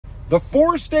The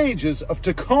 4 stages of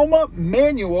Tacoma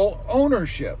manual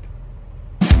ownership.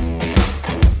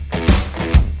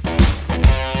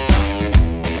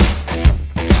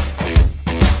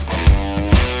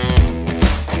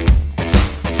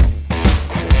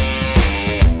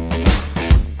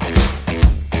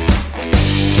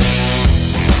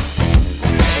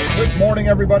 Good morning,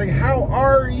 everybody. How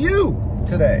are you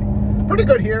today? Pretty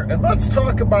good here, and let's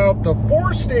talk about the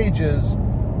 4 stages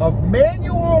of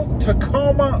manual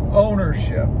Tacoma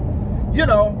ownership. You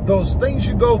know, those things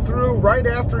you go through right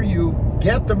after you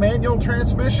get the manual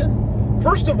transmission.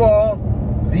 First of all,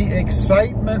 the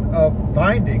excitement of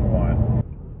finding one.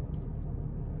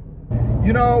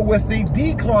 You know, with the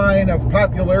decline of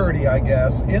popularity, I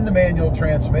guess, in the manual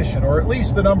transmission, or at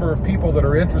least the number of people that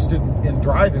are interested in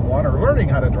driving one or learning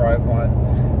how to drive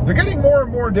one, they're getting more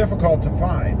and more difficult to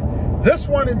find. This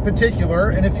one in particular,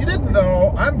 and if you didn't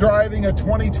know, I'm driving a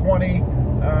 2020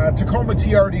 Tacoma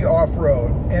TRD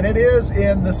off-road, and it is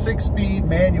in the 6-speed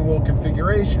manual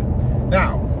configuration.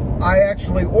 Now, I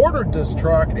actually ordered this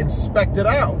truck and spec'd it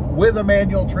out with a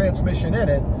manual transmission in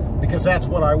it because that's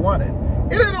what I wanted.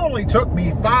 It had only took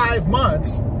me 5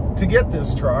 months to get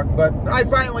this truck, but I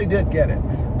finally did get it.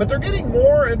 But they're getting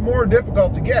more and more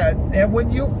difficult to get, and when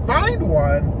you find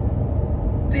one,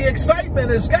 the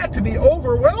excitement has got to be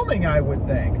overwhelming, I would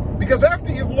think, because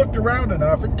after you've looked around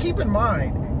enough, and keep in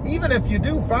mind, even if you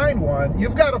do find one,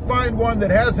 you've got to find one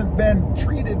that hasn't been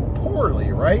treated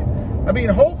poorly, right? I mean,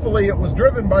 hopefully it was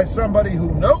driven by somebody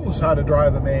who knows how to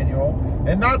drive a manual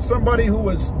and not somebody who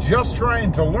was just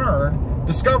trying to learn,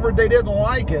 discovered they didn't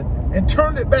like it, and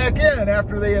turned it back in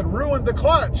after they had ruined the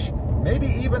clutch, maybe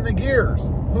even the gears,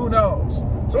 who knows?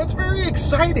 So it's very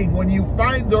exciting when you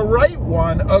find the right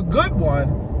one, a good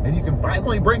one, and you can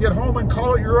finally bring it home and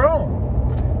call it your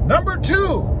own. Number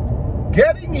 2,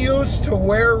 getting used to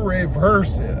where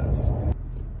reverse is.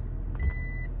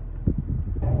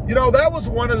 You know, that was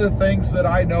one of the things that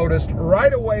I noticed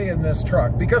right away in this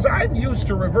truck, because I'm used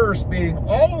to reverse being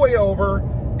all the way over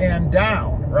and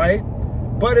down, right?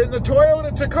 But in the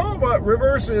Toyota Tacoma,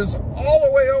 reverse is all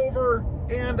the way over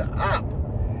and up.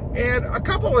 And a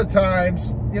couple of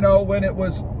times, you know, when it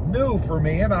was new for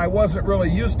me and I wasn't really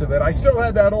used to it, I still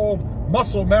had that old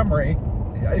muscle memory,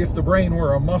 if the brain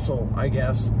were a muscle, I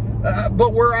guess,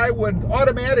 but where I would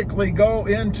automatically go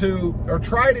into, or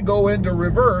try to go into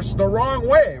reverse the wrong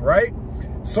way, right?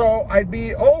 So I'd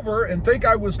be over and think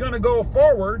I was going to go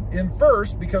forward in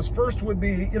first, because first would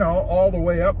be, you know, all the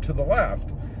way up to the left.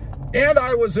 And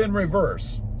I was in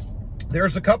reverse.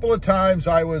 There's a couple of times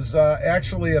I was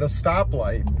actually at a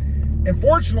stoplight, and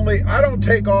fortunately I don't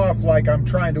take off like I'm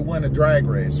trying to win a drag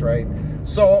race, right?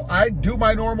 So I do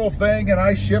my normal thing and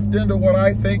I shift into what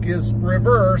I think is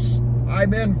reverse.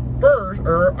 I'm in first,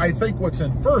 or I think what's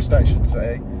in first, I should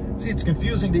say. See, it's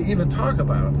confusing to even talk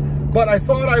about, but I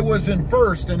thought I was in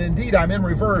first, and indeed I'm in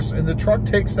reverse, and the truck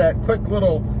takes that quick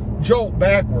little jolt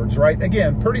backwards, right?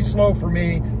 Again, pretty slow for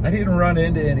me. I didn't run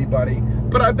into anybody,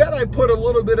 but I bet I put a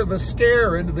little bit of a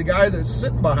scare into the guy that's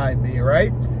sitting behind me,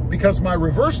 right? Because my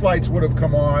reverse lights would have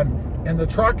come on, and the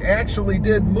truck actually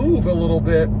did move a little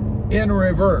bit in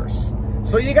reverse.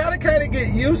 So you got to kind of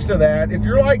get used to that. If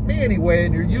you're like me anyway,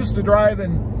 and you're used to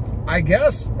driving, I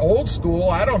guess, old school,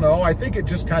 I don't know. I think it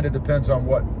just kind of depends on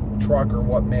what truck or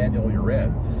what manual you're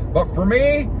in. But for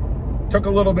me, took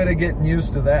a little bit of getting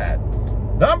used to that.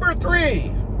 Number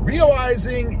 3,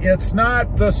 realizing it's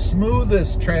not the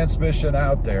smoothest transmission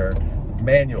out there,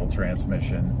 manual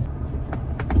transmission.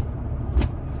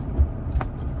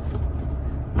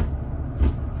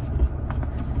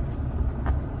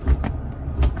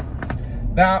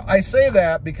 Now, I say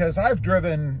that because I've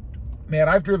driven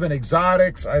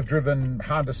exotics, I've driven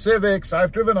Honda Civics,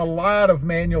 I've driven a lot of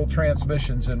manual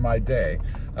transmissions in my day.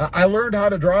 I learned how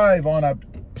to drive on a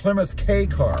Plymouth K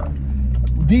car.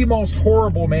 The most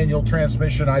horrible manual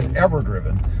transmission I've ever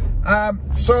driven.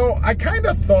 So I kind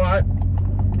of thought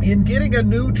in getting a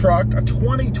new truck, a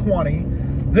 2020,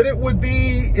 that it would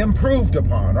be improved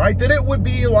upon, right? That it would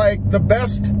be like the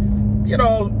best, you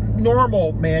know,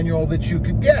 normal manual that you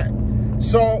could get.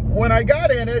 So when I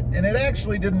got in it, and it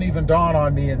actually didn't even dawn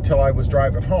on me until I was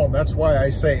driving home. That's why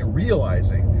I say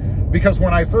realizing, because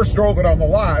when I first drove it on the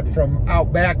lot from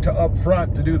out back to up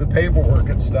front to do the paperwork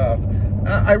and stuff,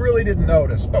 I really didn't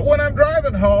notice. But when I'm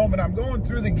driving home and I'm going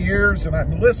through the gears and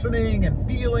I'm listening and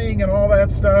feeling and all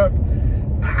that stuff,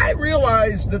 I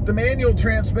realized that the manual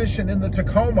transmission in the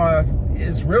Tacoma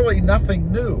is really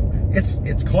nothing new. It's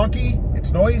clunky,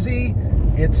 it's noisy,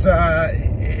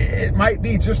 it might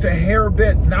be just a hair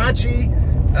bit notchy,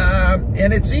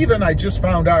 And it's even, I just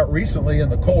found out recently in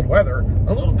the cold weather,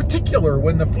 a little particular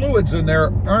when the fluids in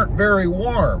there aren't very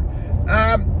warm.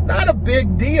 Not a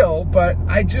big deal, but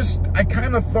I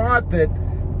kind of thought that,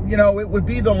 you know, it would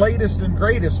be the latest and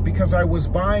greatest because I was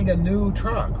buying a new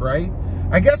truck, right?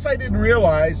 I guess I didn't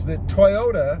realize that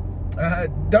Toyota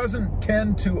doesn't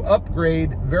tend to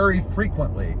upgrade very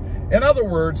frequently. In other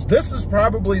words, this is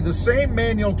probably the same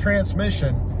manual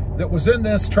transmission that was in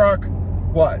this truck,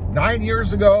 what, 9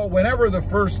 years ago, whenever the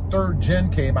first 3rd gen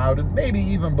came out, and maybe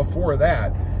even before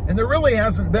that. And there really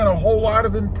hasn't been a whole lot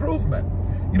of improvement.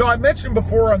 You know, I mentioned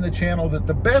before on the channel that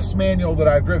the best manual that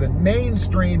I've driven,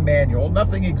 mainstream manual,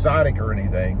 nothing exotic or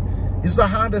anything, is the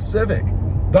Honda Civic.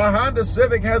 The Honda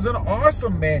Civic has an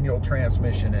awesome manual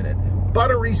transmission in it.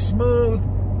 Buttery smooth,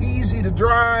 easy to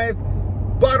drive,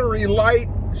 buttery light,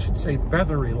 I should say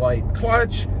feathery light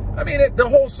clutch. I mean, the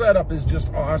whole setup is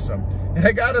just awesome. And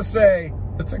I gotta say,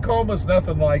 the Tacoma's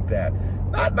nothing like that.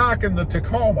 Not knocking the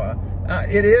Tacoma,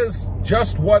 it is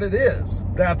just what it is,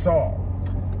 that's all.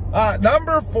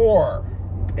 Number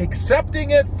 4,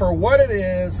 accepting it for what it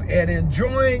is and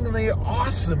enjoying the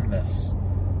awesomeness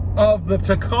of the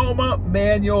Tacoma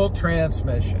manual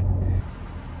transmission.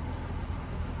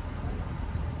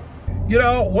 You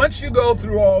know, once you go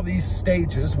through all these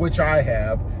stages, which I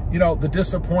have, you know, the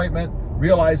disappointment,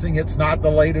 realizing it's not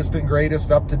the latest and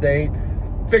greatest up to date,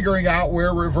 figuring out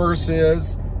where reverse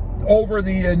is, over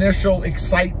the initial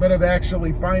excitement of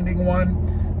actually finding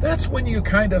one, that's when you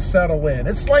kind of settle in.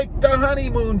 It's like the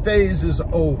honeymoon phase is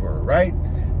over, right?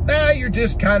 Now you're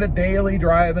just kind of daily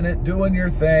driving it, doing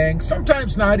your thing,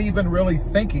 sometimes not even really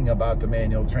thinking about the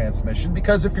manual transmission,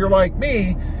 because if you're like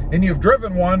me and you've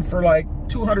driven one for like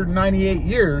 298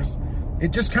 years,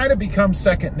 it just kind of becomes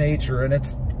second nature. And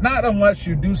it's not unless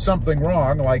you do something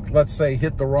wrong, like let's say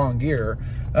hit the wrong gear,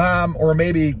 or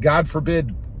maybe, God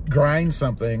forbid, grind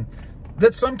something,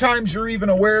 that sometimes you're even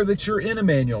aware that you're in a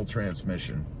manual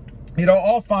transmission. You know,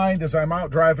 I'll find as I'm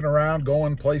out driving around,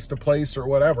 going place to place or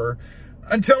whatever,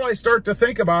 until I start to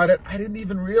think about it, I didn't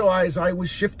even realize I was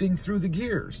shifting through the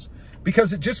gears,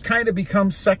 because it just kind of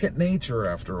becomes second nature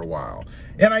after a while.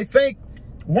 And I think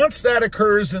once that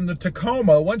occurs in the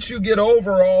Tacoma, once you get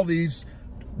over all these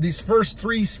first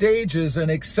 3 stages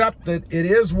and accept that it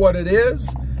is what it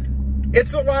is,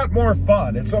 it's a lot more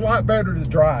fun. It's a lot better to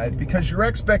drive because your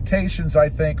expectations, I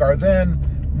think, are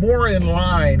then more in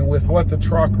line with what the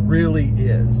truck really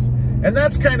is. And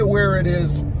that's kind of where it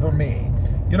is for me.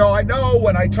 You know, I know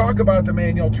when I talk about the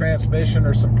manual transmission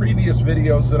or some previous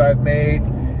videos that I've made,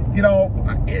 you know,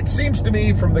 it seems to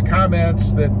me from the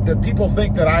comments that people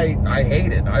think that I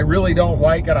hate it. I really don't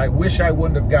like it. I wish I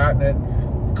wouldn't have gotten it.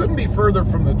 Couldn't be further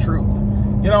from the truth.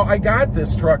 You know, I got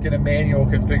this truck in a manual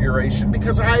configuration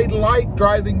because I like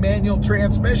driving manual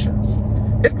transmissions.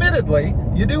 Admittedly,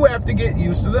 you do have to get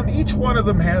used to them. Each one of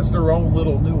them has their own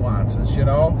little nuances, you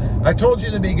know. I told you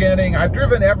in the beginning, I've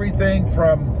driven everything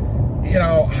from, you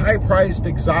know, high-priced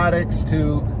exotics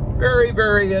to very,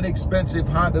 very inexpensive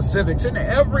Honda Civics, and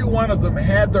every one of them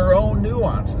had their own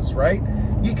nuances, right?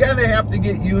 You kind of have to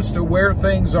get used to where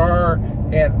things are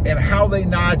and how they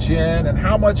notch in and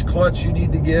how much clutch you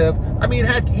need to give. I mean,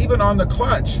 heck, even on the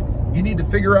clutch, you need to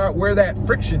figure out where that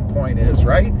friction point is,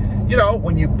 right? You know,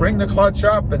 when you bring the clutch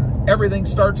up and everything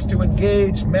starts to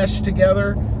engage, mesh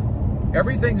together,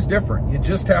 everything's different. You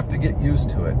just have to get used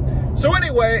to it. So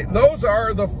anyway, those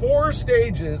are the 4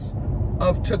 stages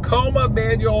of Tacoma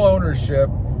manual ownership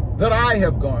that I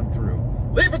have gone through.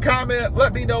 Leave a comment,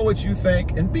 let me know what you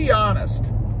think, and be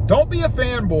honest. Don't be a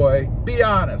fanboy, be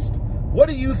honest. What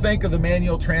do you think of the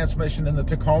manual transmission in the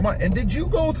Tacoma? And did you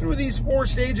go through these 4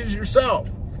 stages yourself?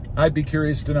 I'd be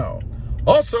curious to know.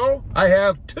 Also, I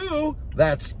have 2,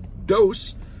 that's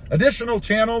dose, additional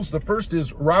channels. The first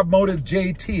is Robmotive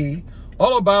JT,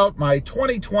 all about my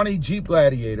 2020 Jeep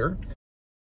Gladiator.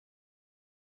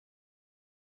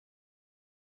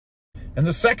 And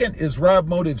the second is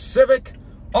Robmotive Civic,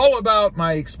 all about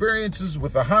my experiences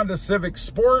with the Honda Civic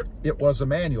Sport, it was a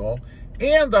manual,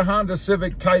 and the Honda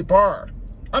Civic Type R,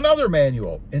 another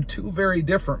manual, and 2 very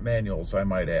different manuals, I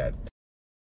might add.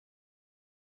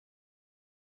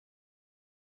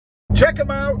 Check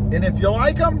them out, and if you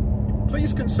like them,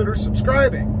 please consider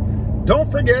subscribing.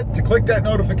 Don't forget to click that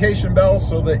notification bell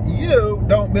so that you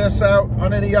don't miss out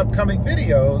on any upcoming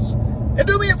videos. And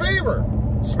do me a favor,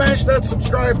 smash that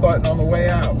subscribe button on the way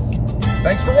out.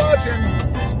 Thanks for watching.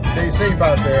 Stay safe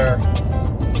out there.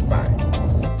 Bye.